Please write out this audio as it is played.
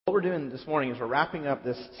What we're doing this morning is we're wrapping up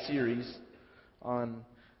this series on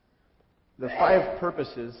the 5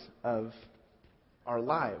 purposes of our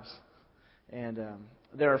lives. And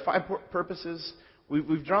there are 5 purposes.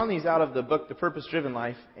 We've drawn these out of the book, The Purpose-Driven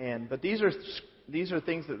Life. But these are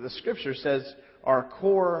things that the Scripture says are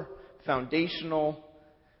core, foundational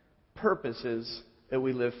purposes that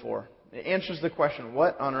we live for. It answers the question,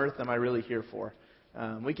 what on earth am I really here for?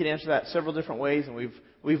 We can answer that several different ways, and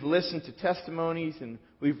we've listened to testimonies, and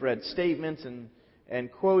we've read statements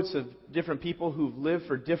and quotes of different people who've lived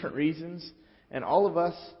for different reasons, and all of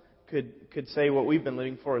us could say what we've been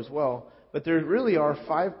living for as well. But there really are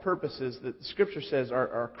 5 purposes that the Scripture says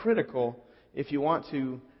are critical if you want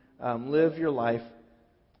to live your life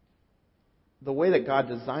the way that God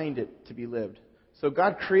designed it to be lived. So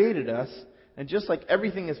God created us, and just like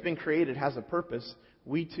everything that's been created has a purpose,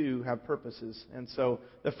 we too have purposes. And so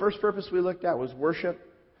the first purpose we looked at was worship.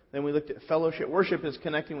 Then we looked at fellowship. Worship is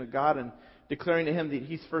connecting with God and declaring to Him that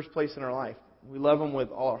He's first place in our life. We love Him with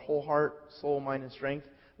all our whole heart, soul, mind, and strength.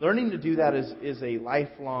 Learning to do that is a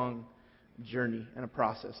lifelong journey and a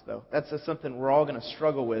process, though. That's something we're all going to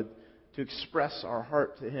struggle with, to express our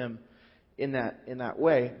heart to Him in that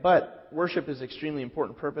way. But worship is extremely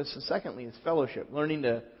important purpose. And secondly, is fellowship. Learning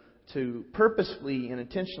to purposefully and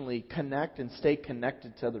intentionally connect and stay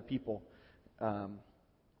connected to other people.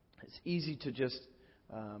 It's easy to just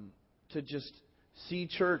see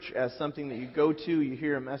church as something that you go to, you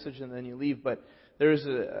hear a message, and then you leave. But there's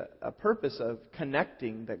a purpose of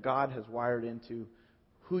connecting that God has wired into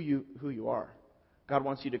who you are. God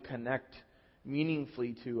wants you to connect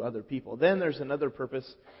meaningfully to other people. Then there's another purpose,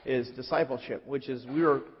 is discipleship, which is we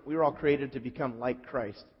were all created to become like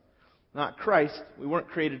Christ. Not Christ. We weren't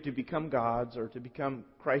created to become gods or to become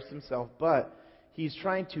Christ Himself, but He's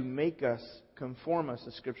trying to make us, conform us,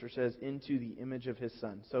 as Scripture says, into the image of His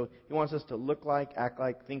Son. So He wants us to look like, act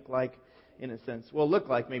like, think like, in a sense. Well, look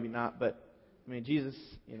like, maybe not, but, Jesus,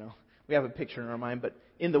 we have a picture in our mind, but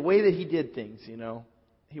in the way that He did things,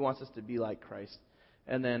 He wants us to be like Christ.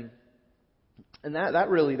 And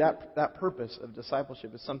that purpose of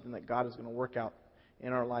discipleship is something that God is going to work out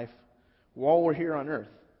in our life while we're here on earth.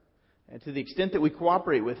 And to the extent that we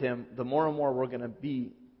cooperate with Him, the more and more we're going to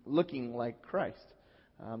be looking like Christ.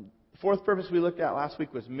 The fourth purpose we looked at last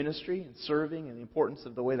week was ministry and serving and the importance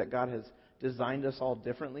of the way that God has designed us all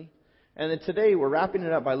differently. And then today we're wrapping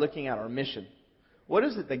it up by looking at our mission. What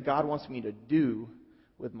is it that God wants me to do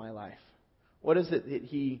with my life? What is it that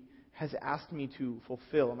He has asked me to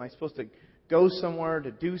fulfill? Am I supposed to go somewhere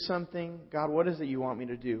to do something? God, what is it you want me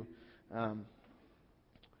to do?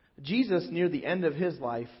 Jesus, near the end of His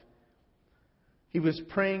life, He was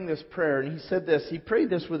praying this prayer, and He said this. He prayed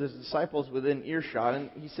this with His disciples within earshot, and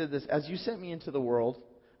He said this, "As you sent me into the world,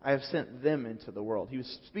 I have sent them into the world." He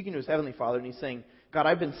was speaking to His Heavenly Father, and He's saying, God,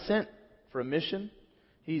 I've been sent for a mission.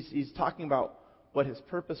 He's talking about what His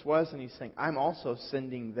purpose was, and He's saying, I'm also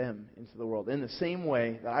sending them into the world. In the same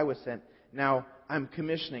way that I was sent, now I'm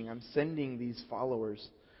sending these followers.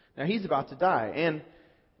 Now He's about to die, and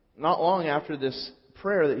not long after this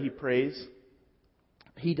prayer that He prays,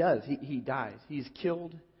 He does. He dies. He's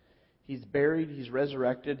killed. He's buried. He's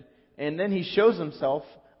resurrected. And then He shows Himself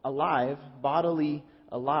alive, bodily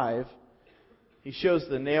alive. He shows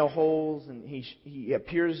the nail holes, and He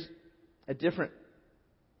appears at different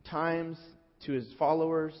times to His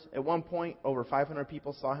followers. At one point, over 500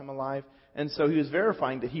 people saw Him alive. And so He was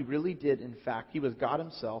verifying that He really did, in fact, He was God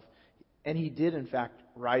Himself. And He did, in fact,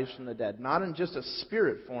 rise from the dead. Not in just a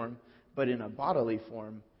spirit form, but in a bodily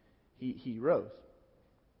form, He rose.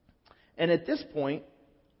 And at this point,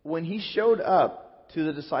 when He showed up to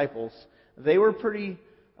the disciples, they were pretty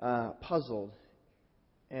puzzled.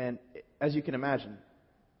 And as you can imagine,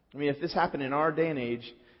 if this happened in our day and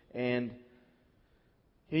age, and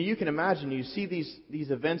you can imagine, you see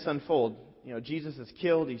these events unfold. Jesus is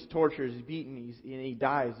killed, He's tortured, He's beaten, and He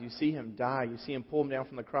dies. You see Him die. You see Him pull Him down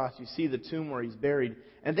from the cross. You see the tomb where He's buried.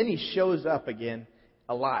 And then He shows up again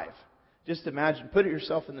alive. Just imagine, put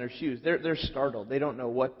yourself in their shoes. They're startled. They don't know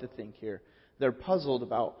what to think here. They're puzzled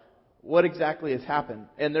about what exactly has happened.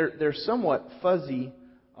 And they're somewhat fuzzy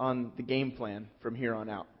on the game plan from here on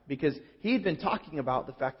out. Because He had been talking about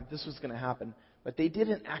the fact that this was going to happen, but they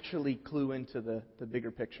didn't actually clue into the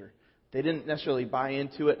bigger picture. They didn't necessarily buy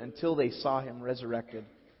into it until they saw Him resurrected.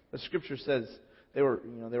 The Scripture says they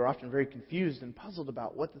were often very confused and puzzled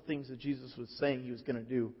about what the things that Jesus was saying He was going to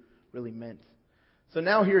do really meant. So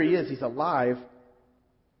now here He is. He's alive.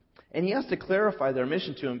 And He has to clarify their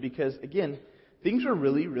mission to them because, again, things are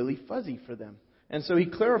really, really fuzzy for them. And so He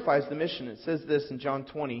clarifies the mission. It says this in John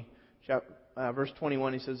 20, verse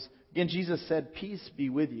 21. He says, Again, Jesus said, peace be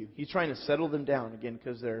with you. He's trying to settle them down again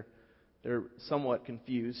because they're somewhat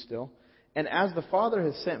confused still. And as the Father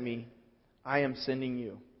has sent me, I am sending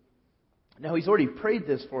you. Now, he's already prayed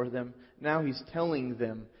this for them. Now he's telling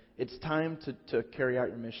them it's time to carry out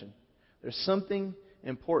your mission. There's something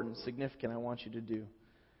important, significant I want you to do.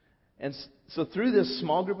 And so through this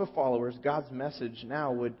small group of followers, God's message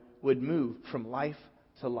now would move from life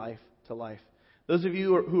to life to life. Those of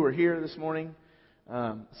you who are here this morning,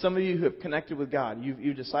 some of you who have connected with God,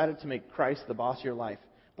 you've decided to make Christ the boss of your life.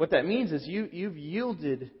 What that means is you've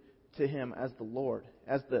yielded to Him as the Lord,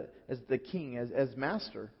 as the King, as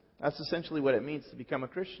Master. That's essentially what it means to become a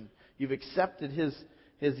Christian. You've accepted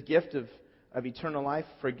His gift of eternal life,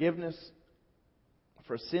 forgiveness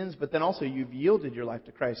for sins, but then also you've yielded your life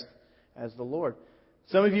to Christ as the Lord.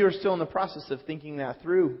 Some of you are still in the process of thinking that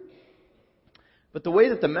through. But the way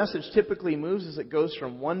that the message typically moves is it goes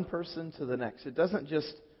from one person to the next. It doesn't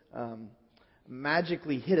just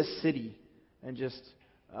magically hit a city and just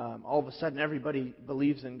all of a sudden everybody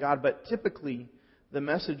believes in God. But typically the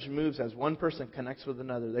message moves as one person connects with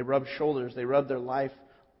another. They rub shoulders. They rub their life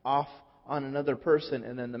off on another person.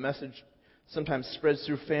 And then the message sometimes spreads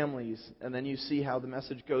through families. And then you see how the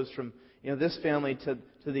message goes from this family to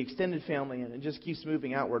the extended family. And it just keeps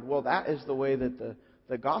moving outward. Well, that is the way that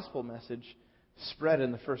the gospel message spread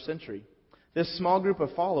in the first century. This small group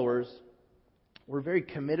of followers were very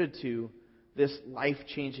committed to this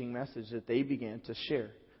life-changing message that they began to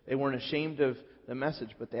share. They weren't ashamed of the message,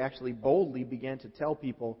 but they actually boldly began to tell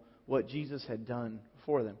people what Jesus had done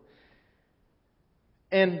for them.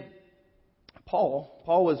 And Paul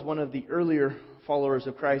was one of the earlier followers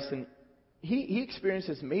of Christ, and he experienced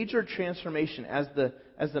this major transformation as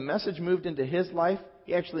the message moved into his life.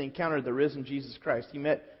 He actually encountered the risen Jesus Christ. He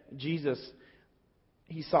met Jesus.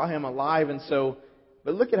 He saw Him alive,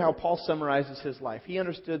 but look at how Paul summarizes his life. He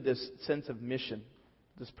understood this sense of mission,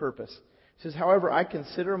 this purpose. He says, however, I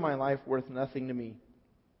consider my life worth nothing to me,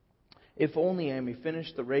 if only I may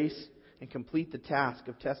finish the race and complete the task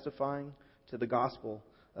of testifying to the gospel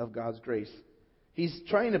of God's grace. He's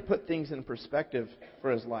trying to put things in perspective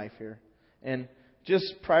for his life here. And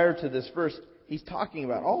just prior to this verse, he's talking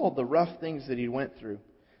about all the rough things that he went through.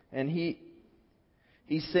 And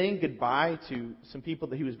he's saying goodbye to some people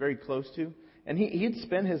that he was very close to. And he had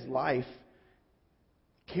spent his life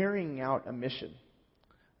carrying out a mission.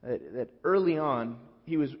 That early on,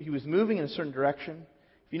 he was moving in a certain direction.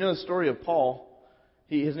 If you know the story of Paul,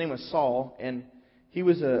 his name was Saul, and he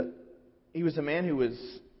was a man who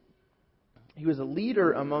was a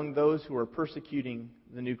leader among those who were persecuting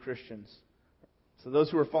the new Christians. So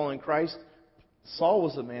those who were following Christ, Saul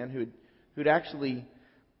was a man who'd actually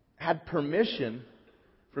had permission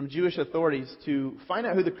from Jewish authorities to find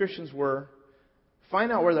out who the Christians were,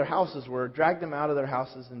 find out where their houses were, drag them out of their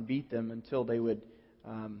houses and beat them until they would,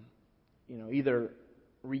 either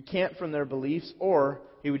recant from their beliefs or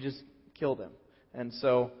he would just kill them. And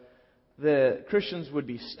so the Christians would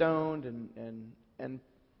be stoned, and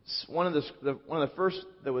one of the first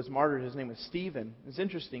that was martyred, his name was Stephen. It's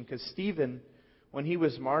interesting because Stephen, when he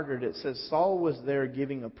was martyred, it says Saul was there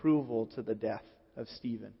giving approval to the death of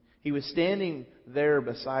Stephen. He was standing there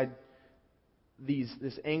beside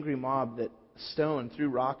this angry mob that stoned, threw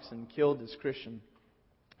rocks, and killed this Christian.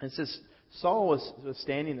 And it says Saul was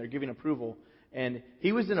standing there giving approval, and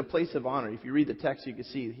he was in a place of honor. If you read the text, you can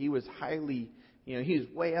see he was highly, he was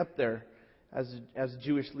way up there as a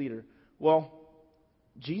Jewish leader. Well,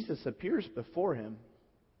 Jesus appears before him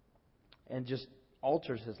and just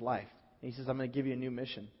alters his life. And he says, I'm going to give you a new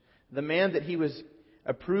mission. The man that he was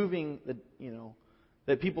approving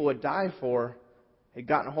that people would die for had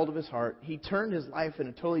gotten a hold of his heart. He turned his life in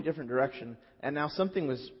a totally different direction, and now something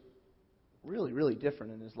was really, really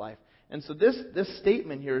different in his life. And so this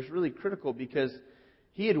statement here is really critical because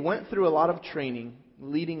he had went through a lot of training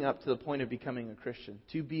leading up to the point of becoming a Christian,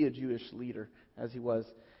 to be a Jewish leader as he was.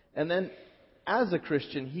 And then as a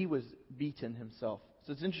Christian, he was beaten himself.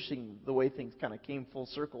 So it's interesting the way things kind of came full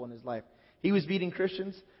circle in his life. He was beating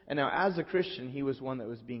Christians, and now as a Christian, he was one that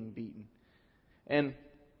was being beaten.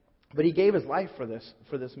 But he gave his life for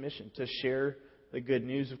this mission, to share the good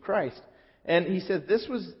news of Christ. And he said, this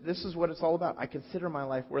is what it's all about. I consider my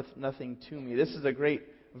life worth nothing to me. This is a great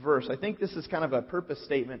verse. I think this is kind of a purpose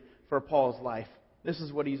statement for Paul's life. This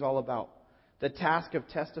is what he's all about. The task of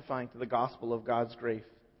testifying to the gospel of God's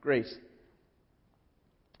grace.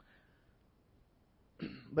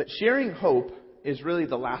 But sharing hope is really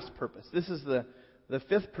the last purpose. This is the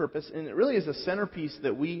fifth purpose, and it really is a centerpiece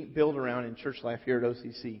that we build around in church life here at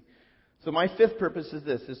OCC. So my fifth purpose is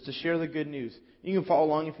this, is to share the good news. You can follow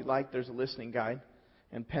along if you'd like. There's a listening guide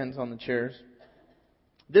and pens on the chairs.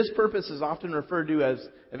 This purpose is often referred to as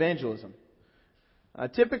evangelism.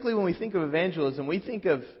 Typically, when we think of evangelism, we think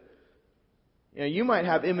of, you might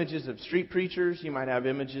have images of street preachers, you might have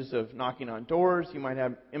images of knocking on doors, you might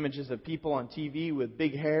have images of people on TV with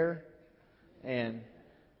big hair and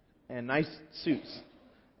nice suits.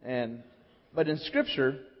 But in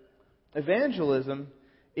Scripture, evangelism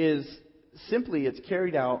is simply, it's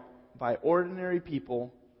carried out by ordinary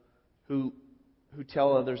people who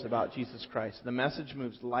tell others about Jesus Christ. The message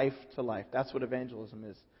moves life to life. That's what evangelism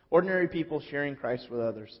is. Ordinary people sharing Christ with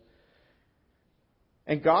others.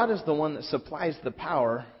 And God is the one that supplies the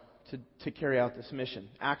power to carry out this mission.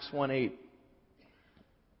 Acts 1:8.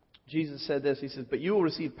 Jesus said this. He says, "But you will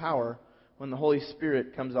receive power when the Holy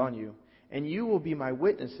Spirit comes on you, and you will be my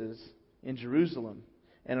witnesses in Jerusalem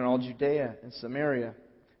and in all Judea and Samaria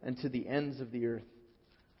and to the ends of the earth."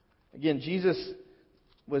 Again, Jesus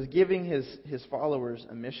was giving his followers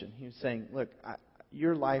a mission. He was saying, look,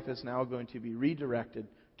 your life is now going to be redirected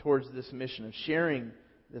towards this mission of sharing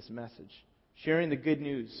this message, sharing the good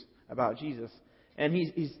news about Jesus. And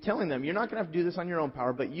he's telling them, you're not going to have to do this on your own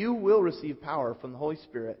power, but you will receive power from the Holy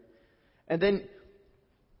Spirit. And then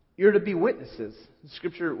you're to be witnesses. In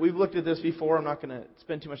Scripture, we've looked at this before. I'm not going to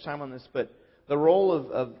spend too much time on this, but the role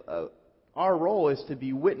of our role is to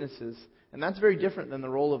be witnesses. And that's very different than the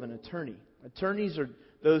role of an attorney. Attorneys are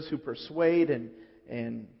those who persuade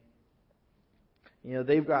and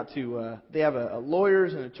they've got to, they have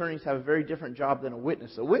lawyers and attorneys have a very different job than a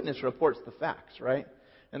witness. A witness reports the facts, right?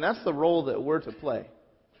 And that's the role that we're to play.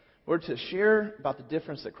 We're to share about the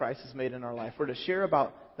difference that Christ has made in our life. We're to share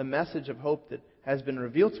about the message of hope that has been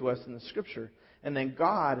revealed to us in the Scripture. And then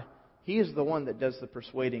God, He is the one that does the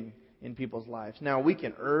persuading in people's lives. Now, we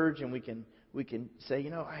can urge and we can say,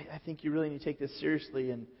 I think you really need to take this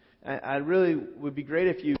seriously. And I really would be great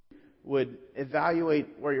if you would evaluate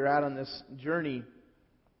where you're at on this journey.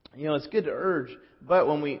 It's good to urge, but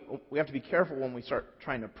when we have to be careful when we start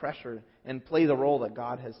trying to pressure and play the role that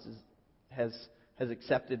God has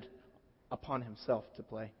accepted upon Himself to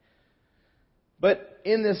play. But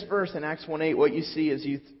in this verse in Acts 1:8, what you see is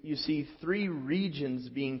you see three regions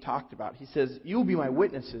being talked about. He says, "You will be my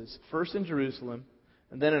witnesses, first in Jerusalem,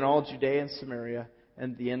 and then in all Judea and Samaria,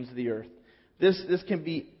 and the ends of the earth." This can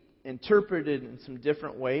be interpreted in some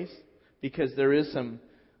different ways because there is some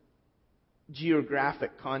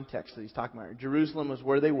geographic context that he's talking about. Jerusalem was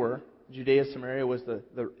where they were. Judea, Samaria was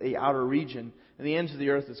the outer region. And the ends of the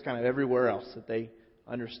earth is kind of everywhere else that they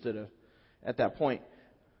understood of at that point.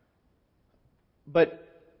 But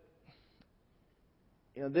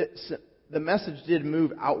the message did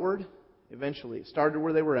move outward eventually. It started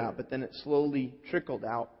where they were at, but then it slowly trickled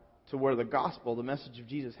out to where the gospel, the message of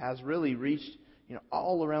Jesus, has really reached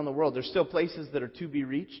all around the world. There's still places that are to be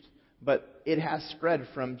reached, but it has spread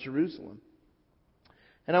from Jerusalem.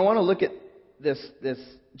 And I want to look at this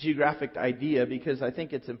geographic idea because I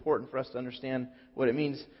think it's important for us to understand what it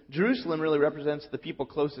means. Jerusalem really represents the people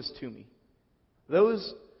closest to me.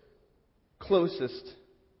 Those closest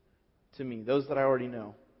to me, those that I already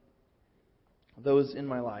know. Those in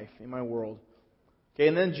my life, in my world. Okay,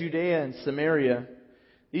 and then Judea and Samaria,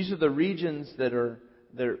 these are the regions that are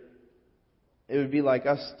it would be like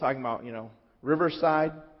us talking about,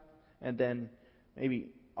 Riverside, and then maybe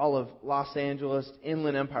all of Los Angeles,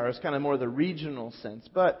 Inland Empire. It's kind of more the regional sense.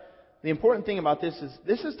 But the important thing about this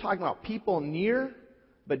is talking about people near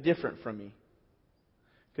but different from me.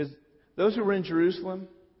 Because those who were in Jerusalem,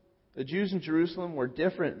 the Jews in Jerusalem were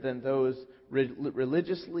different than those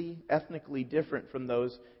religiously, ethnically different from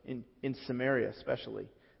those in Samaria especially.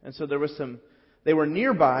 And so they were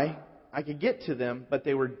nearby, I could get to them, but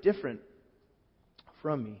they were different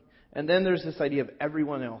from me. And then there's this idea of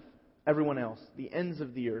everyone else, the ends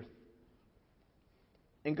of the earth.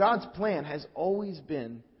 And God's plan has always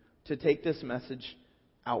been to take this message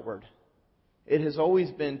outward. It has always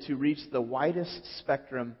been to reach the widest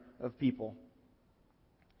spectrum of people.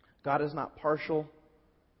 God is not partial.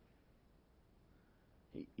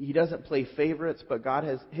 He doesn't play favorites, but God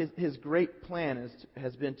has His great plan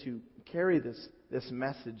has been to carry this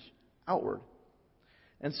message outward.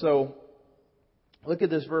 And so, look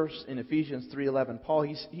at this verse in Ephesians 3:11. Paul,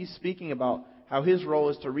 he's speaking about how his role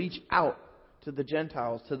is to reach out to the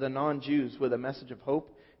Gentiles, to the non-Jews, with a message of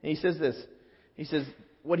hope. And he says this. He says,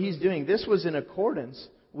 what he's doing, this was in accordance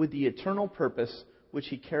with the eternal purpose which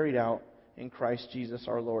He carried out in Christ Jesus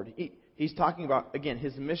our Lord. He's talking about, again,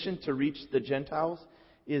 His mission to reach the Gentiles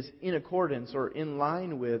is in accordance or in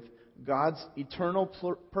line with God's eternal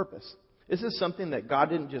purpose. This is something that God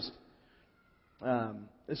didn't just...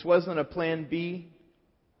 this wasn't a plan B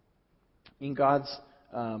in God's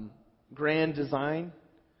grand design,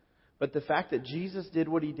 But the fact that Jesus did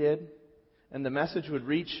what He did, and the message would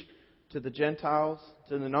reach to the Gentiles,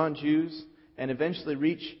 to the non-Jews, and eventually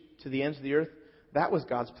reach to the ends of the earth, that was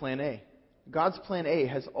God's plan A. God's plan A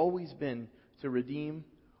has always been to redeem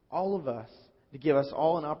all of us, to give us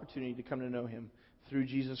all an opportunity to come to know Him through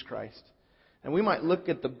Jesus Christ. And we might read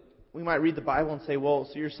the Bible and say, well,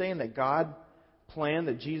 so you're saying that God planned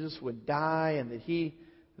that Jesus would die and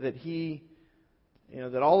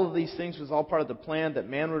that all of these things was all part of the plan, that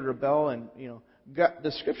man would rebel, and God,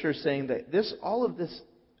 the Scripture is saying that all of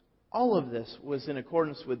this was in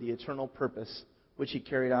accordance with the eternal purpose which He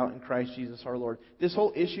carried out in Christ Jesus our Lord. This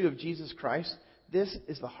whole issue of Jesus Christ, this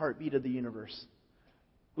is the heartbeat of the universe.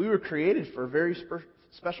 We were created for a very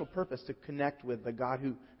special purpose, to connect with the God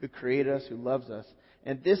who created us, who loves us.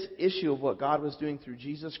 And this issue of what God was doing through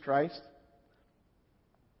Jesus Christ,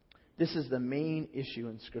 this is the main issue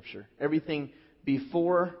in Scripture. Everything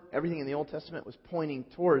in the Old Testament was pointing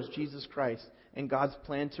towards Jesus Christ and God's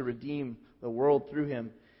plan to redeem the world through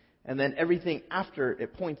Him. And then everything after,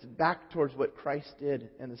 it points back towards what Christ did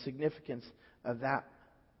and the significance of that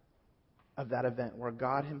event where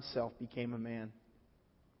God Himself became a man.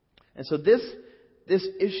 And so this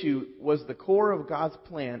issue was the core of God's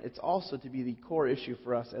plan. It's also to be the core issue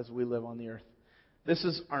for us as we live on the earth. This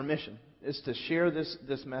is our mission, is to share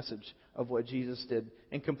this message of what Jesus did.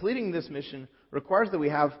 And completing this mission requires that we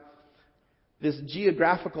have this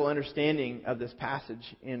geographical understanding of this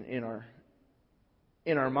passage in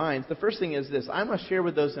our minds. The first thing is this: I must share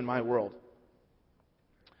with those in my world.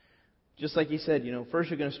 Just like He said,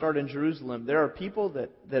 first you're going to start in Jerusalem. There are people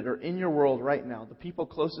that are in your world right now, the people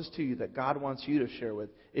closest to you that God wants you to share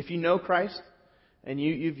with. If you know Christ and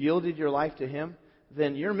you've yielded your life to Him,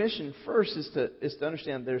 then your mission first is to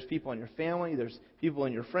understand there's people in your family, there's people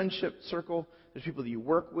in your friendship circle, there's people that you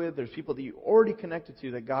work with, there's people that you already connected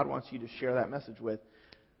to that God wants you to share that message with.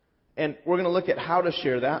 And we're going to look at how to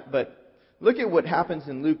share that, but look at what happens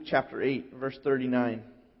in Luke chapter 8, verse 39.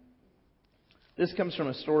 This comes from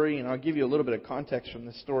a story, and I'll give you a little bit of context from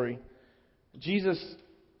this story. Jesus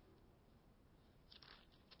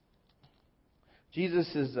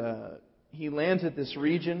he lands at this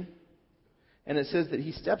region, and it says that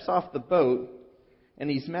He steps off the boat, and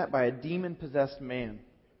He's met by a demon-possessed man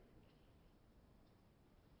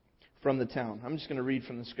from the town. I'm just going to read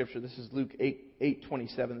from the Scripture. This is Luke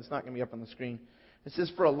 8:27. It's not going to be up on the screen. It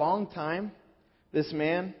says, for a long time, this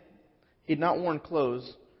man, he'd not worn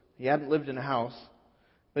clothes. He hadn't lived in a house,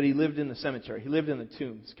 but he lived in the cemetery. He lived in the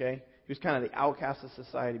tombs, okay? He was kind of the outcast of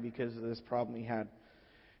society because of this problem he had.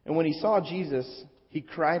 And when he saw Jesus, he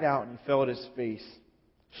cried out and he fell at His face,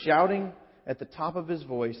 shouting at the top of his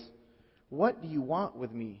voice, "What do you want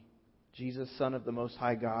with me, Jesus, Son of the Most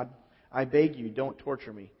High God? I beg you, don't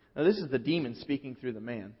torture me." Now this is the demon speaking through the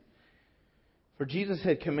man. For Jesus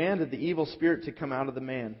had commanded the evil spirit to come out of the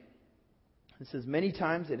man. It says, many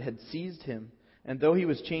times it had seized him, and though he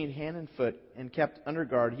was chained hand and foot and kept under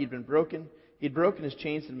guard, he had broken his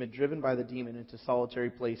chains and been driven by the demon into solitary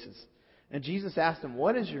places. And Jesus asked him,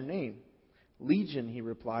 "What is your name?" "Legion," he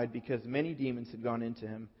replied, because many demons had gone into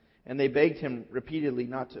him. And they begged him repeatedly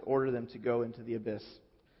not to order them to go into the abyss.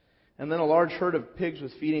 And then a large herd of pigs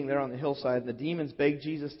was feeding there on the hillside, and the demons begged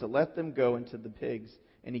Jesus to let them go into the pigs,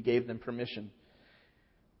 and He gave them permission.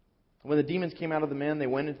 When the demons came out of the man, they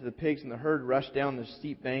went into the pigs, and the herd rushed down the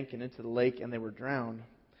steep bank and into the lake, and they were drowned.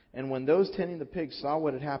 And when those tending the pigs saw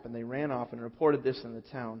what had happened, they ran off and reported this in the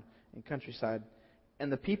town and countryside.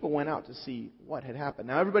 And the people went out to see what had happened.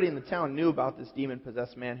 Now everybody in the town knew about this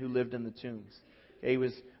demon-possessed man who lived in the tombs. Okay, he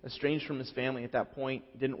was estranged from his family at that point,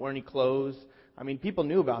 didn't wear any clothes. I mean, people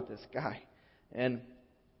knew about this guy. And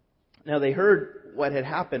now they heard what had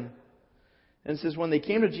happened. And it says, when they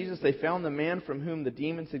came to Jesus, they found the man from whom the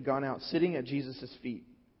demons had gone out sitting at Jesus' feet,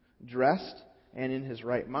 dressed and in his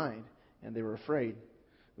right mind. And they were afraid.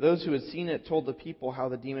 Those who had seen it told the people how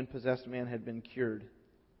the demon-possessed man had been cured.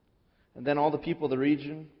 And then all the people of the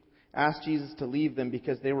region asked Jesus to leave them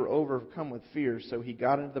because they were overcome with fear. So He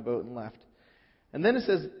got into the boat and left. And then it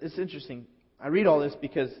says, it's interesting. I read all this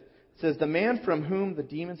because it says, the man from whom the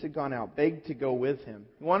demons had gone out begged to go with him.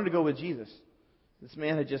 He wanted to go with Jesus. This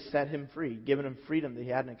man had just set him free, given him freedom that he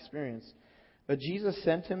hadn't experienced. But Jesus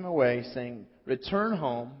sent him away, saying, return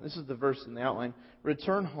home. This is the verse in the outline.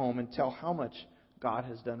 Return home and tell how much God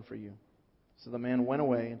has done for you. So the man went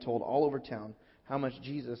away and told all over town how much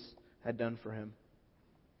Jesus had done for him.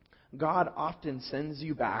 God often sends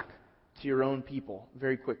you back to your own people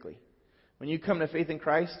very quickly. When you come to faith in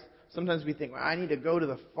Christ, sometimes we think, well, I need to go to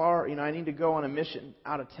the I need to go on a mission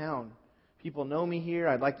out of town. People know me here.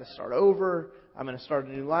 I'd like to start over. I'm going to start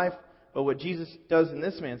a new life. But what Jesus does in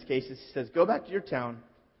this man's case is He says, go back to your town.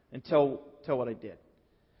 and tell what I did.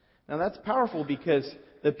 Now that's powerful because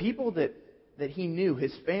the people that he knew,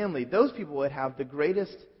 his family, those people would have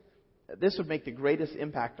this would make the greatest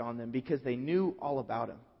impact on them because they knew all about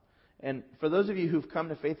him. And for those of you who've come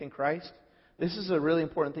to faith in Christ, this is a really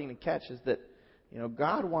important thing to catch, is that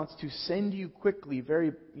God wants to send you quickly,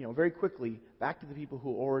 very quickly, back to the people who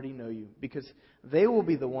already know you, because they will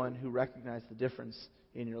be the one who recognize the difference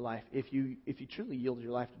in your life if you truly yield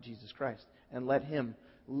your life to Jesus Christ and let Him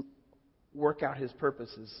work out His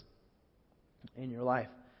purposes in your life.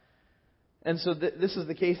 And so this is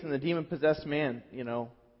the case in the demon-possessed man.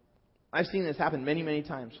 I've seen this happen many, many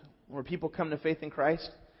times, where people come to faith in Christ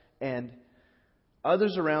and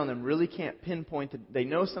others around them really can't pinpoint that they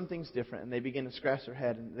know something's different, and they begin to scratch their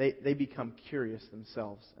head, and they become curious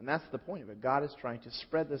themselves. And that's the point of it. God is trying to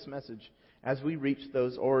spread this message as we reach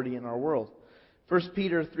those already in our world. 1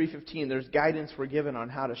 Peter 3:15, there's guidance we're given on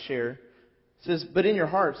how to share. It says, "But in your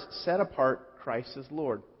hearts, set apart Christ as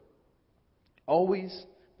Lord. Always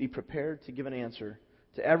be prepared to give an answer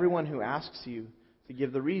to everyone who asks you to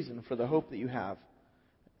give the reason for the hope that you have.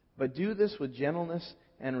 But do this with gentleness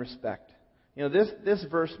and respect." This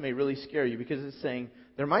verse may really scare you because it's saying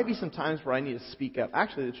there might be some times where I need to speak up.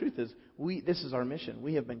 Actually, the truth is, this is our mission.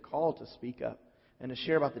 We have been called to speak up and to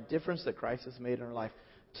share about the difference that Christ has made in our life.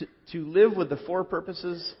 To live with the four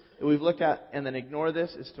purposes that we've looked at and then ignore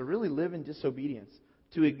this is to really live in disobedience.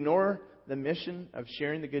 To ignore the mission of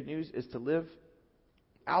sharing the good news is to live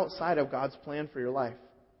outside of God's plan for your life.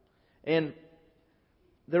 And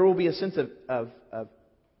there will be a sense of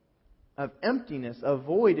emptiness, a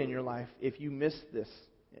void in your life if you miss this,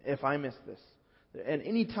 if I miss this. And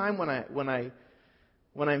any time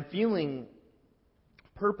when I'm feeling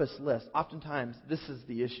purposeless, oftentimes this is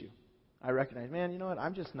the issue. I recognize, man, you know what?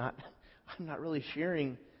 I'm not really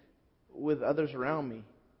sharing with others around me.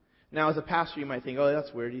 Now, as a pastor, you might think, oh,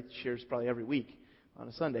 that's weird. He shares probably every week on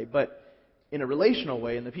a Sunday. But in a relational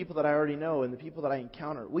way, and the people that I already know and the people that I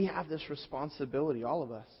encounter, we have this responsibility, all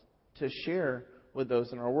of us, to share with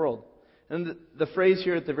those in our world. And the phrase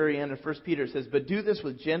here at the very end of 1 Peter says, "But do this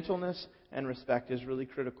with gentleness and respect," is really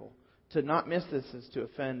critical. To not miss this is to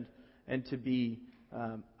offend and to be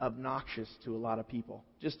obnoxious to a lot of people.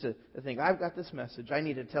 Just to think, I've got this message, I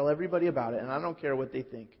need to tell everybody about it, and I don't care what they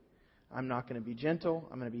think. I'm not going to be gentle,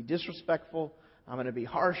 I'm going to be disrespectful, I'm going to be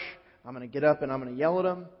harsh, I'm going to get up and I'm going to yell at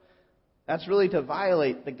them. That's really to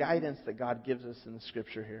violate the guidance that God gives us in the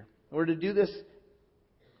Scripture here. We're to do this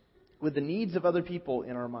with the needs of other people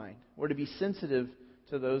in our mind. We're to be sensitive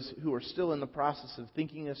to those who are still in the process of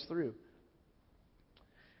thinking this through.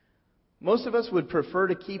 Most of us would prefer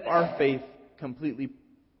to keep our faith completely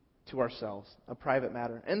to ourselves, a private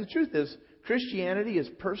matter. And the truth is, Christianity is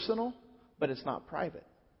personal, but it's not private.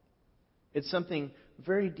 It's something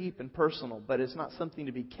very deep and personal, but it's not something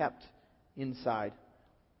to be kept inside.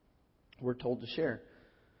 We're told to share.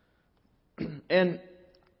 And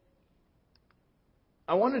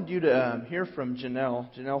I wanted you to hear from Janelle.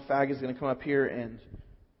 Janelle Fagg is going to come up here, and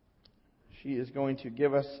she is going to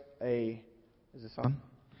give us a... Is this on?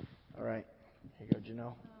 All right. Here you go,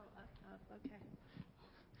 Janelle. Oh, okay.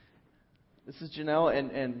 This is Janelle,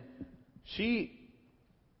 and she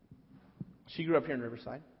grew up here in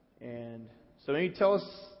Riverside. And so maybe tell us,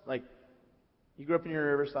 you grew up in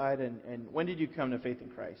Riverside, and when did you come to faith in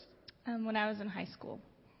Christ? When I was in high school.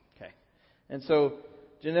 Okay. And so,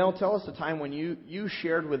 Janelle, tell us a time when you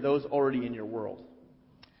shared with those already in your world.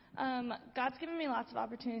 God's given me lots of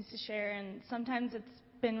opportunities to share, and sometimes it's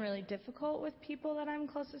been really difficult with people that I'm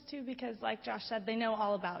closest to because, like Josh said, they know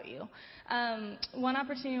all about you. One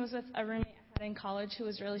opportunity was with a roommate I had in college who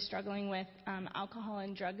was really struggling with alcohol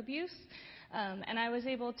and drug abuse. And I was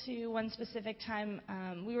able to, one specific time,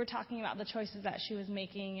 we were talking about the choices that she was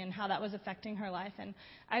making and how that was affecting her life. And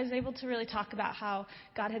I was able to really talk about how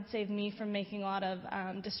God had saved me from making a lot of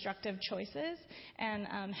destructive choices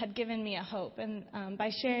and had given me a hope. And by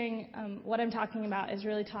sharing what I'm talking about is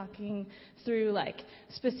really talking through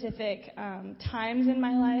specific times in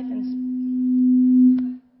my life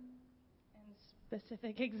and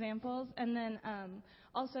specific examples, and then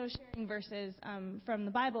also sharing verses from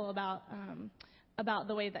the Bible about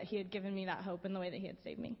the way that He had given me that hope and the way that He had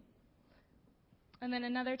saved me. And then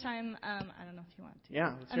another time, I don't know if you want to.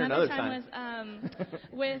 Yeah, let's hear another time. Was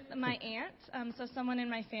with my aunt. So someone in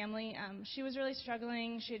my family, she was really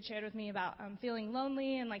struggling. She had shared with me about feeling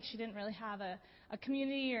lonely and she didn't really have a a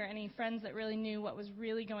community or any friends that really knew what was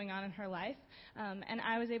really going on in her life. And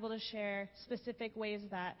I was able to share specific ways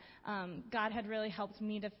that God had really helped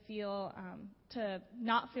me to feel, to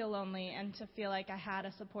not feel lonely and to feel like I had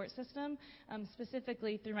a support system,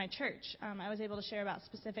 specifically through my church. I was able to share about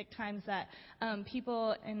specific times that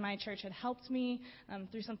people in my church had helped me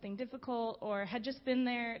through something difficult or had just been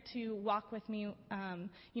there to walk with me,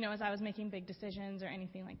 as I was making big decisions or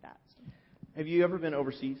anything like that. So. Have you ever been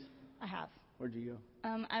overseas? I have. Where'd you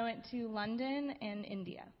go? I went to London and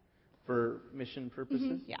India. For mission purposes?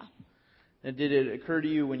 Mm-hmm, yeah. And did it occur to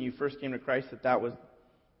you when you first came to Christ that was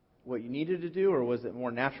what you needed to do, or was it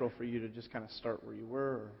more natural for you to just kind of start where you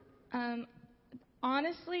were?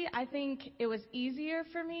 Honestly, I think it was easier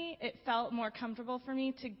for me. It felt more comfortable for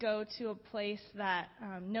me to go to a place that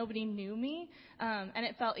nobody knew me, and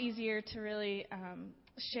it felt easier to really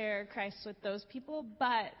share Christ with those people.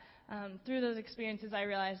 But through those experiences, I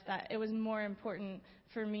realized that it was more important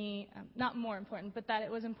for me, not more important, but that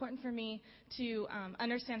it was important for me to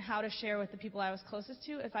understand how to share with the people I was closest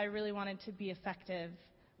to if I really wanted to be effective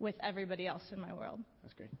with everybody else in my world.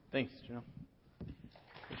 That's great. Thanks, Janelle.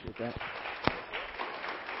 Appreciate that.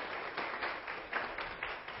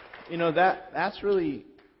 That's really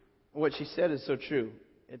what she said is so true.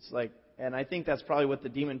 It's like, and I think that's probably what the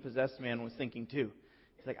demon-possessed man was thinking too.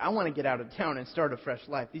 He's like, I want to get out of town and start a fresh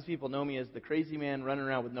life. These people know me as the crazy man running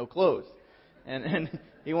around with no clothes. And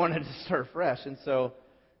he wanted to start fresh. And so,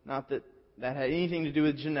 not that that had anything to do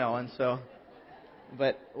with Janelle. And so,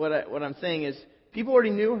 but what I'm saying is, people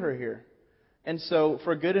already knew her here. And so,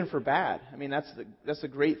 for good and for bad, I mean, that's the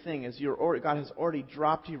great thing, is God has already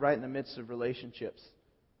dropped you right in the midst of relationships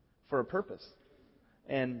for a purpose.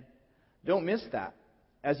 And don't miss that.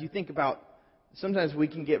 As you think about, sometimes we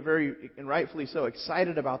can get very, and rightfully so,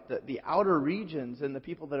 excited about the outer regions and the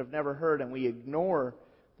people that have never heard, and we ignore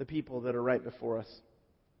the people that are right before us.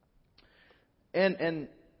 And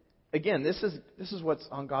again, this is what's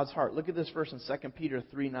on God's heart. Look at this verse in 2 Peter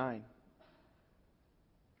 3:9.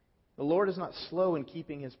 The Lord is not slow in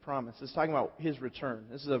keeping His promise. It's talking about His return.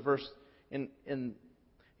 This is a verse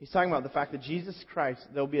He's talking about the fact that Jesus Christ,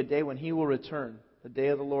 there'll be a day when He will return, the day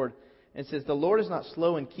of the Lord. And it says, the Lord is not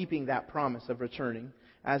slow in keeping that promise of returning,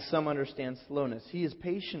 as some understand slowness. He is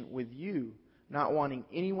patient with you, not wanting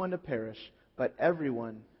anyone to perish, but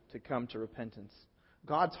everyone to come to repentance.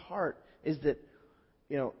 God's heart is that,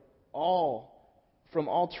 from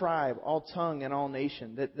all tribe, all tongue, and all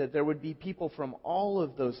nation, that there would be people from all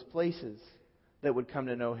of those places that would come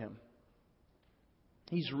to know Him.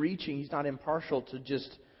 He's reaching. He's not impartial to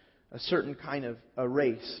just a certain kind of a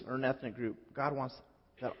race or an ethnic group. God wants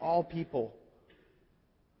that all people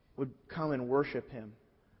would come and worship Him.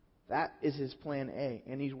 That is His plan A.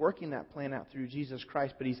 And He's working that plan out through Jesus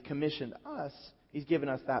Christ, but He's commissioned us. He's given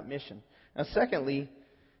us that mission. Now, secondly,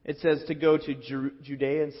 it says to go to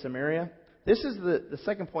Judea and Samaria. This is the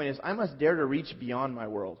second point is, I must dare to reach beyond my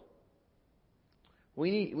world.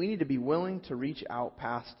 We need to be willing to reach out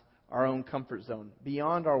past our own comfort zone,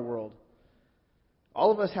 beyond our world.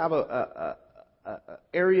 All of us have a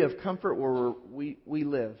area of comfort where we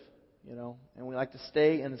live, and we like to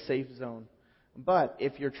stay in the safe zone. But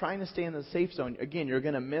if you're trying to stay in the safe zone, again, you're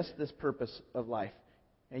going to miss this purpose of life,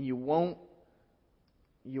 and you won't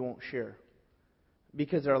share,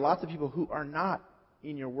 because there are lots of people who are not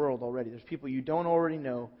in your world already. There's people you don't already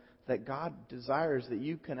know that God desires that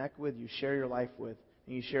you connect with, you share your life with,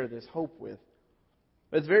 and you share this hope with.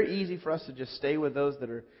 But it's very easy for us to just stay with those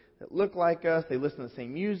that look like us. They listen to the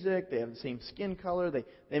same music. They have the same skin color.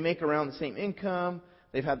 They make around the same income.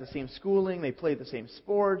 They've had the same schooling. They play the same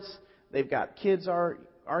sports. They've got kids our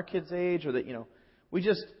kids' age, or we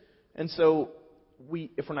just, and so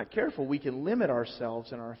if we're not careful, we can limit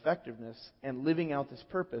ourselves and our effectiveness and living out this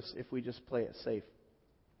purpose if we just play it safe.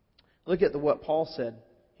 Look at what Paul said.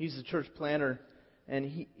 He's the church planner,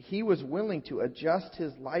 and he was willing to adjust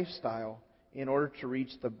his lifestyle in order to reach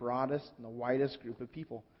the broadest and the widest group of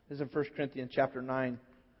people. This is in 1 Corinthians chapter 9,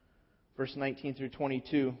 verse 19 through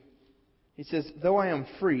 22. He says, though I am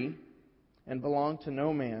free and belong to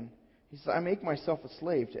no man, he says, I make myself a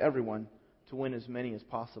slave to everyone to win as many as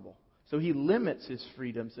possible. So he limits his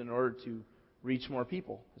freedoms in order to reach more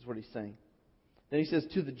people, is what he's saying. Then he says,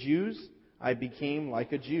 to the Jews, I became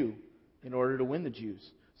like a Jew in order to win the Jews.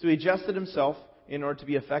 So he adjusted himself in order to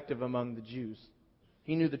be effective among the Jews.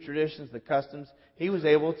 He knew the traditions, the customs. He was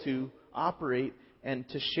able to operate and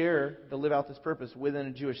to share, to live out this purpose within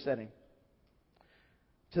a Jewish setting.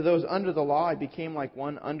 To those under the law, I became like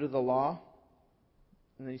one under the law.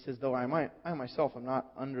 And then he says, though I myself am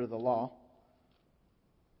not under the law.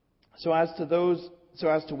 So as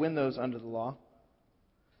to win those under the law.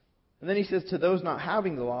 And then he says, to those not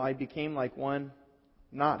having the law, I became like one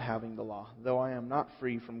not having the law, though I am not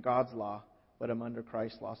free from God's law, but am under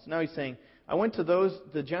Christ's law. So now he's saying, I went to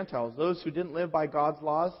the Gentiles, those who didn't live by God's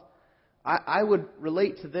laws. I would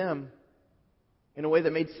relate to them in a way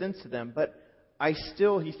that made sense to them. But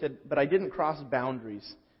he said, but I didn't cross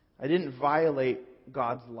boundaries. I didn't violate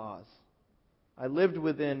God's laws. I lived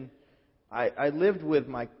with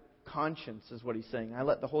my conscience, is what he's saying. I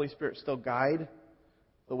let the Holy Spirit still guide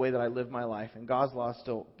the way that I live my life, and God's law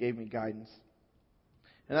still gave me guidance.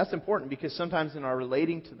 And that's important because sometimes in our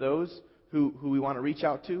relating to those who we want to reach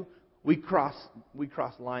out to, we cross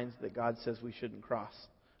lines that God says we shouldn't cross.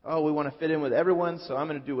 Oh, we want to fit in with everyone, so I'm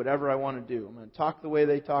going to do whatever I want to do. I'm going to talk the way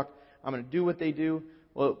they talk. I'm going to do what they do.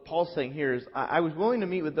 Well, what Paul's saying here is I was willing to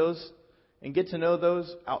meet with those and get to know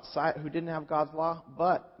those outside who didn't have God's law,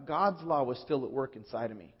 but God's law was still at work inside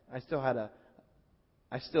of me. I still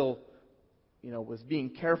was being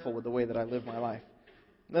careful with the way that I lived my life.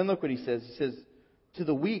 And then look what he says. He says, to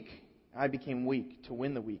the weak I became weak to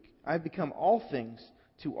win the weak. I have become all things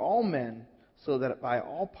to all men, so that by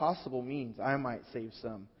all possible means I might save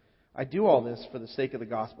some. I do all this for the sake of the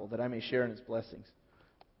gospel, that I may share in its blessings.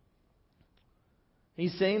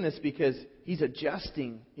 He's saying this because he's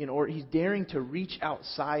adjusting he's daring to reach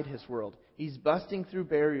outside his world. He's busting through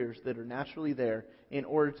barriers that are naturally there in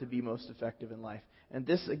order to be most effective in life. And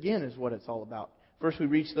this, again, is what it's all about. First, we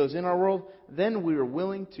reach those in our world. Then we are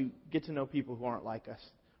willing to get to know people who aren't like us.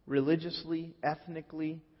 Religiously,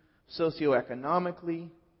 ethnically, socioeconomically,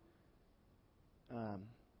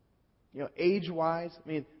 age-wise. I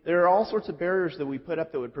mean, there are all sorts of barriers that we put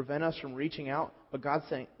up that would prevent us from reaching out. But God's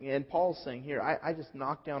saying, and Paul's saying here, I just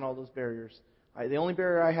knocked down all those barriers. The only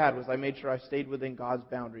barrier I had was I made sure I stayed within God's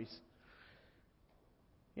boundaries.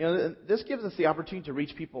 This gives us the opportunity to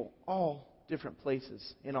reach people all different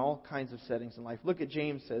places in all kinds of settings in life. Look at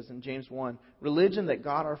James says in James 1, religion that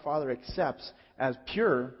God our Father accepts as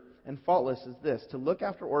pure and faultless is this, to look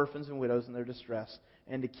after orphans and widows in their distress,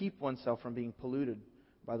 and to keep oneself from being polluted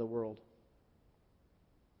by the world.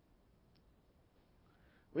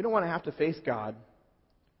 We don't want to have to face God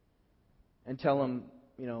and tell Him,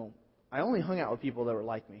 I only hung out with people that were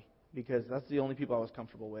like me because that's the only people I was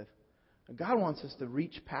comfortable with. God wants us to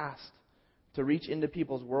reach past, to reach into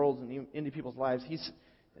people's worlds and into people's lives.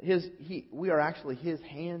 We are actually His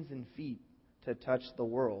hands and feet to touch the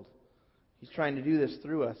world. He's trying to do this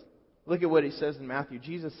through us. Look at what He says in Matthew.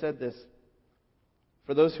 Jesus said this.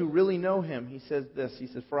 For those who really know Him, He says this. He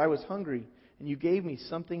says, for I was hungry, and you gave me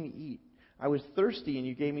something to eat. I was thirsty, and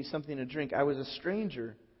you gave me something to drink. I was a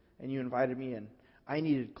stranger, and you invited me in. I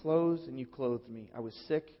needed clothes, and you clothed me. I was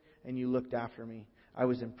sick, and you looked after me. I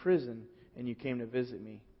was in prison, and you came to visit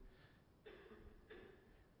me.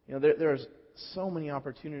 There's so many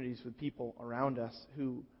opportunities with people around us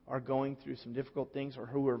who are going through some difficult things or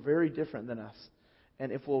who are very different than us.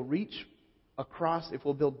 And if we'll reach across, if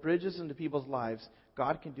we'll build bridges into people's lives,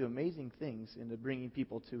 God can do amazing things into bringing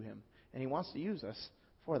people to Him. And He wants to use us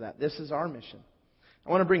for that. This is our mission. I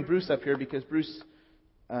want to bring Bruce up here because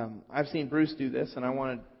I've seen Bruce do this, and I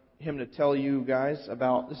wanted him to tell you guys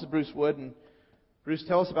about, this is Bruce Wood, and Bruce,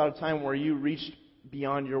 tell us about a time where you reached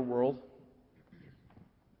beyond your world.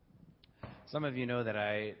 Some of you know that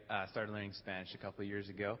I started learning Spanish a couple of years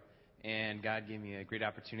ago, and God gave me a great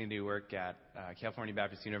opportunity to work at California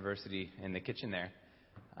Baptist University in the kitchen there,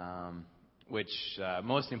 which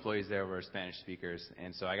most employees there were Spanish speakers,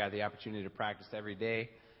 and so I got the opportunity to practice every day.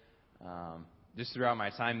 Just throughout my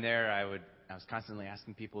time there, I was constantly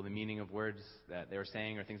asking people the meaning of words that they were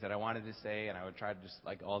saying or things that I wanted to say, and I would try to just,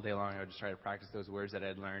 all day long, I would just try to practice those words that I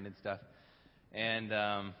had learned and stuff. And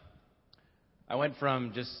I went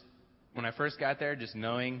from just, when I first got there, just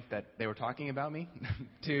knowing that they were talking about me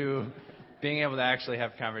to being able to actually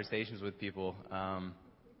have conversations with people, and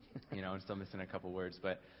still missing a couple words.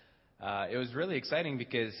 But it was really exciting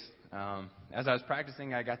because as I was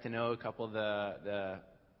practicing, I got to know a couple of the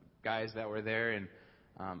guys that were there, and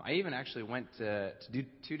I even actually went to do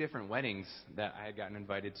 2 different weddings that I had gotten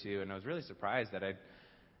invited to, and I was really surprised that I'd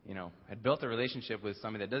built a relationship with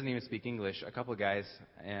somebody that doesn't even speak English, a couple of guys,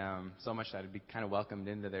 so much that I'd be kind of welcomed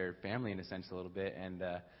into their family in a sense a little bit. And,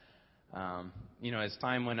 as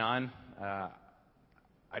time went on,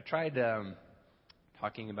 I tried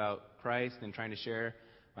talking about Christ and trying to share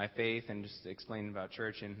my faith and just explain about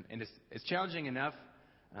church. And it's challenging enough.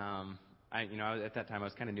 At that time I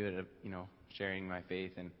was kind of new at, sharing my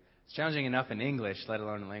faith. And it's challenging enough in English, let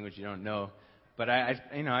alone a language you don't know. But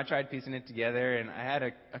I tried piecing it together, and I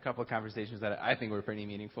had a couple of conversations that I think were pretty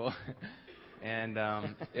meaningful, and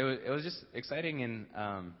it was just exciting.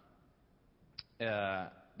 And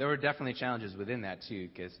there were definitely challenges within that too,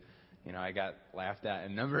 because I got laughed at a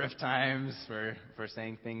number of times for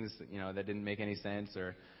saying things, that didn't make any sense,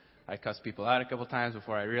 or I cussed people out a couple times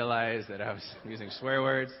before I realized that I was using swear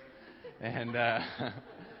words. And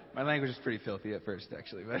my language was pretty filthy at first,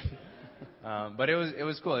 actually, but it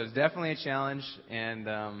was cool. It was definitely a challenge, and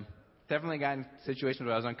definitely got in situations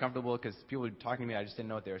where I was uncomfortable because people were talking to me. I just didn't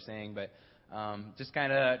know what they were saying, but just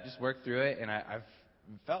worked through it, and I've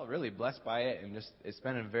felt really blessed by it, and it's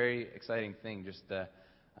been a very exciting thing just to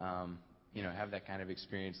have that kind of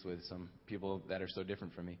experience with some people that are so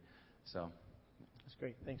different from me. So that's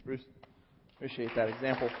great. Thanks, Bruce. Appreciate that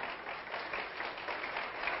example.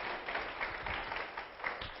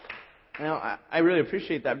 Now, I really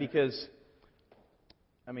appreciate that because,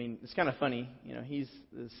 it's kind of funny. He's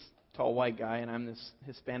this tall white guy, and I'm this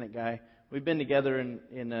Hispanic guy. We've been together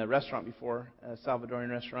in a restaurant before, a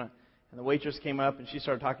Salvadorian restaurant, and the waitress came up, and she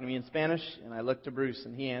started talking to me in Spanish, and I looked to Bruce,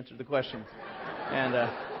 and he answered the questions.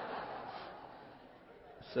 And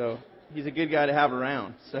so he's a good guy to have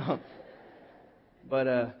around.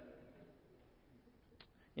 But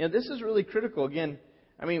this is really critical. Again,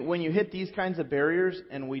 when you hit these kinds of barriers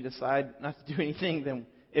and we decide not to do anything, then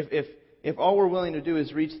if all we're willing to do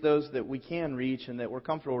is reach those that we can reach and that we're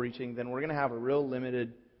comfortable reaching, then we're going to have a real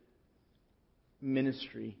limited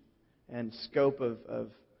ministry and scope of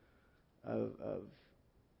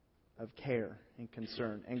care and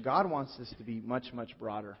concern. And God wants this to be much, much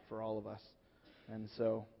broader for all of us. And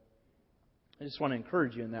so I just want to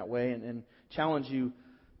encourage you in that way and challenge you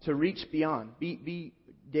to reach beyond. Be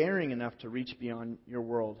daring enough to reach beyond your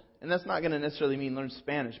world. And that's not going to necessarily mean learn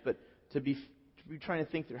Spanish, but to be trying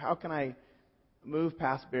to think through how can I move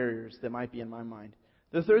past barriers that might be in my mind.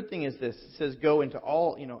 The third thing is this. It says go into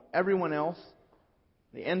all, everyone else,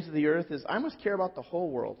 the ends of the earth, is I must care about the whole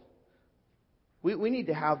world. We need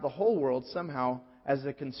to have the whole world somehow as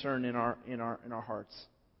a concern in our hearts.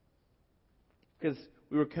 Because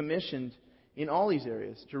we were commissioned in all these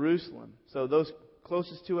areas. Jerusalem. So those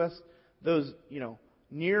closest to us, those,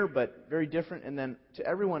 near but very different, and then to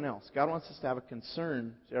everyone else. God wants us to have a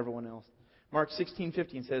concern to everyone else. Mark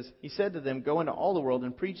 16:15 says, He said to them, go into all the world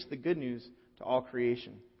and preach the good news to all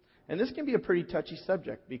creation. And this can be a pretty touchy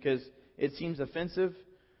subject because it seems offensive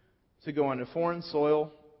to go onto foreign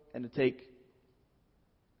soil and to take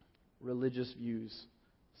religious views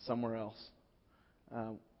somewhere else.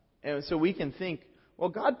 And so we can think, well,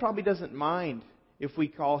 God probably doesn't mind if we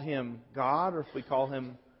call Him God, or if we call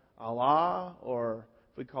Him Allah, or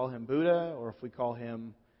if we call Him Buddha, or if we call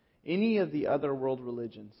Him any of the other world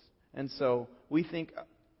religions. And so we think,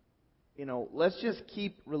 let's just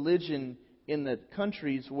keep religion in the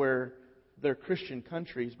countries where they're Christian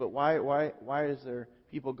countries. But why is there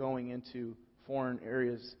people going into foreign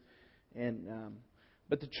areas? And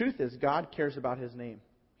but the truth is, God cares about His name.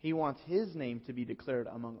 He wants His name to be declared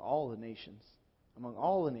among all the nations, among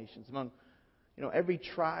every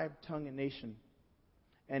tribe, tongue, and nation.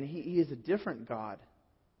 And He is a different God,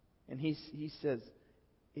 and He says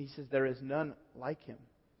there is none like Him.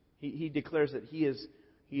 He declares that He is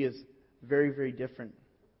very, very different.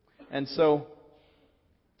 And so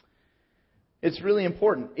it's really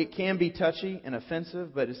important. It can be touchy and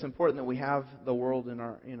offensive, but it's important that we have the world in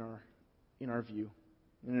our view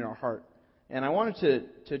and in our heart. And I wanted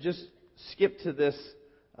to just skip to this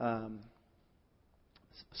Psalm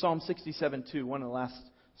 67:2, one of the last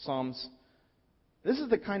Psalms. This is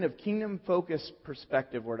the kind of kingdom-focused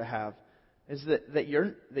perspective we're to have. Is that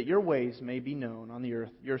your ways may be known on the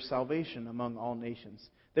earth, your salvation among all nations.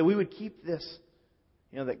 That we would keep this,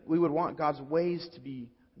 that we would want God's ways to be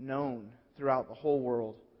known throughout the whole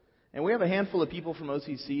world. And we have a handful of people from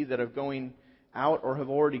OCC that are going out or have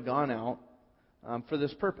already gone out for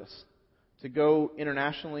this purpose. To go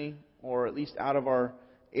internationally or at least out of our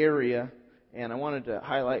area. And I wanted to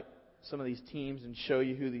highlight some of these teams and show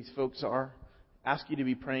you who these folks are. Ask you to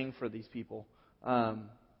be praying for these people.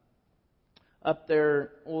 Up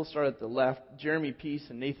there, we'll start at the left. Jeremy Peace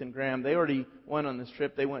and Nathan Graham, they already went on this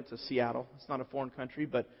trip. They went to Seattle. It's not a foreign country,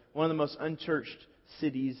 but one of the most unchurched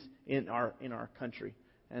cities in our country.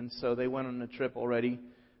 And so they went on a trip already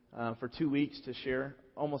for 2 weeks to share,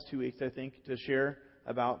 almost 2 weeks, I think, to share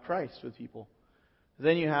about Christ with people.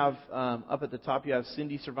 Then you have, up at the top, you have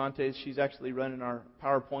Cindy Cervantes. She's actually running our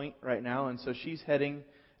PowerPoint right now. And so she's heading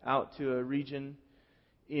out to a region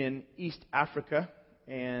in East Africa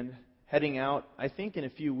and heading out, I think, in a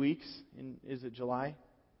few weeks. Is it July?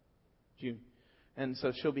 June. And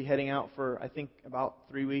so she'll be heading out for, I think, about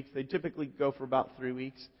 3 weeks. They typically go for about 3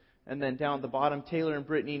 weeks. And then down at the bottom, Taylor and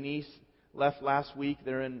Brittany Neese left last week.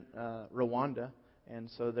 They're in Rwanda, and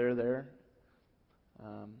so they're there.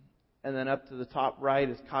 And then up to the top right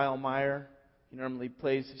is Kyle Meyer.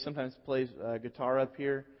 He sometimes plays guitar up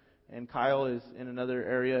here. And Kyle is in another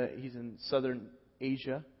area. He's in southern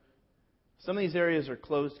Asia. Some of these areas are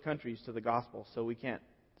closed countries to the gospel, so we can't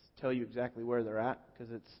tell you exactly where they're at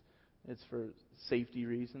because it's for safety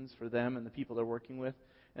reasons for them and the people they're working with.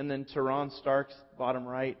 And then Teron Starks, bottom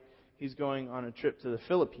right, he's going on a trip to the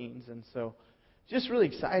Philippines. And so just really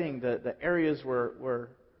exciting the areas where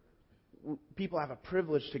people have a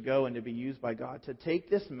privilege to go and to be used by God, to take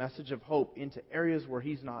this message of hope into areas where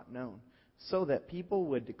He's not known, so that people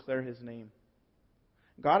would declare His name.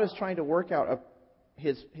 God is trying to work out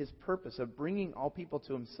His purpose of bringing all people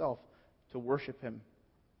to Himself to worship Him.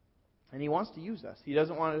 And He wants to use us. He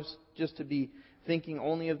doesn't want us just to be thinking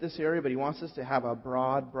only of this area, but He wants us to have a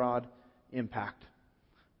broad impact.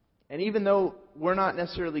 And even though we're not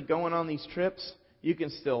necessarily going on these trips, you can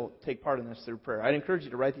still take part in this through prayer. I'd encourage you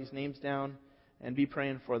to write these names down and be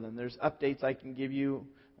praying for them. There's updates I can give you,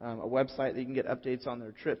 a website that you can get updates on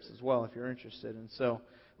their trips as well if you're interested. And so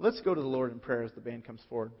let's go to the Lord in prayer as the band comes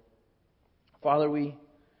forward. Father, we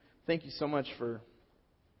thank You so much for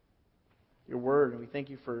Your Word, and we thank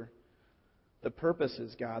You for the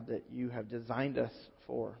purposes, God, that You have designed us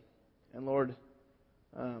for. And Lord,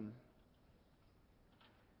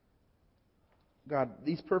 God,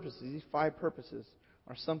 these purposes, these 5 purposes,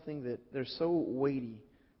 are something that they're so weighty,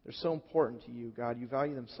 they're so important to You, God. You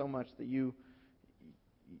value them so much that you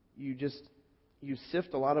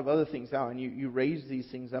sift a lot of other things out, and you raise these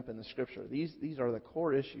things up in the Scripture. These are the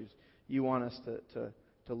core issues You want us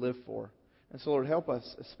to live for. And so, Lord, help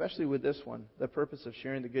us, especially with this one, the purpose of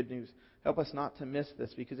sharing the good news. Help us not to miss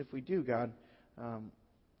this, because if we do, God,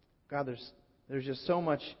 there's just so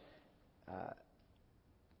much.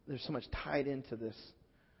 There's so much tied into this.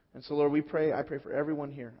 And so, Lord, I pray for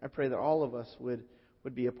everyone here. I pray that all of us would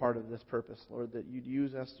be a part of this purpose, Lord, that You'd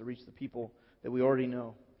use us to reach the people that we already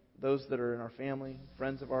know, those that are in our family,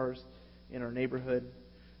 friends of ours, in our neighborhood.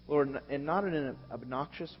 Lord, and not in an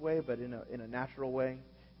obnoxious way, but in a natural way,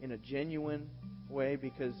 in a genuine way,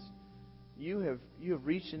 because You have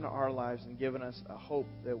reached into our lives and given us a hope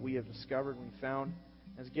that we have discovered and we found,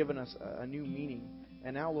 has given us a new meaning.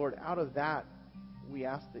 And now, Lord, out of that, we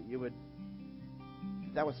ask that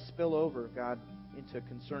that would spill over, God, into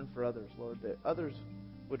concern for others, Lord, that others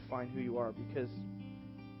would find who You are, because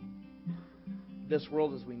this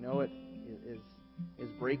world as we know it is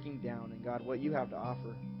breaking down, and God, what You have to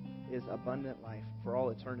offer is abundant life for all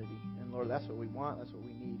eternity. And Lord, that's what we want, that's what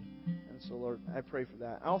we need. And so, Lord, I pray for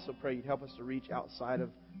that. I also pray You'd help us to reach outside of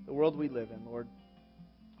the world we live in, Lord,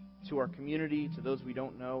 to our community, to those we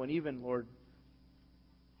don't know, and even, Lord,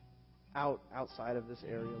 outside of this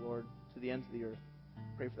area, Lord, to the ends of the earth.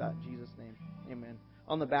 Pray for that in Jesus' name. Amen.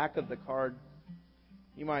 On the back of the card,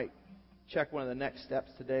 you might check one of the next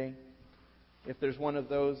steps today. If there's one of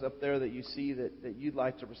those up there that you see that you'd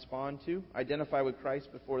like to respond to, identify with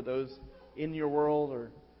Christ before those in your world,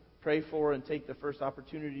 or pray for and take the first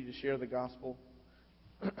opportunity to share the gospel,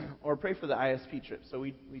 or pray for the ISP trip. So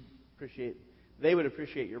they would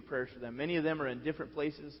appreciate your prayers for them. Many of them are in different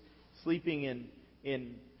places, sleeping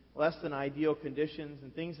in less than ideal conditions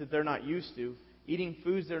and things that they're not used to, eating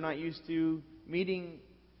foods they're not used to,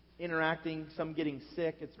 interacting, some getting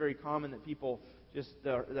sick. It's very common that people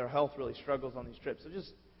their health really struggles on these trips. So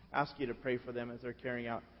just ask you to pray for them as they're carrying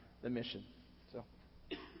out the mission. So